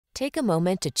Take a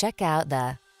moment to check out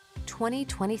the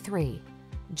 2023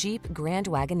 Jeep Grand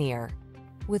Wagoneer.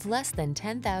 With less than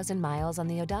 10,000 miles on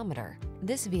the odometer,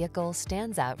 this vehicle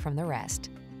stands out from the rest.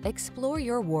 Explore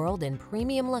your world in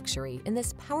premium luxury in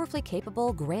this powerfully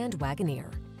capable Grand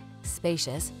Wagoneer.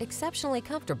 Spacious, exceptionally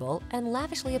comfortable, and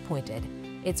lavishly appointed,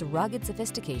 its rugged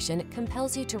sophistication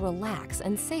compels you to relax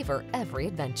and savor every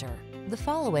adventure. The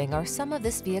following are some of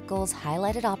this vehicle's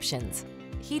highlighted options: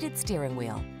 heated steering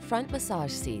wheel, front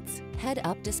massage seats,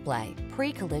 head-up display,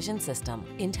 pre-collision system,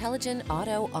 intelligent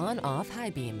auto on-off high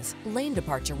beams, lane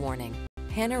departure warning,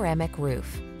 panoramic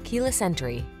roof, keyless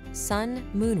entry, sun,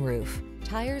 moon roof,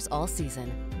 tires all season.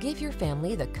 Give your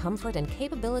family the comfort and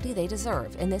capability they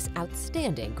deserve in this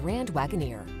outstanding Grand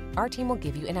Wagoneer. Our team will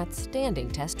give you an outstanding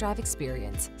test drive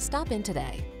experience. Stop in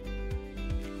today.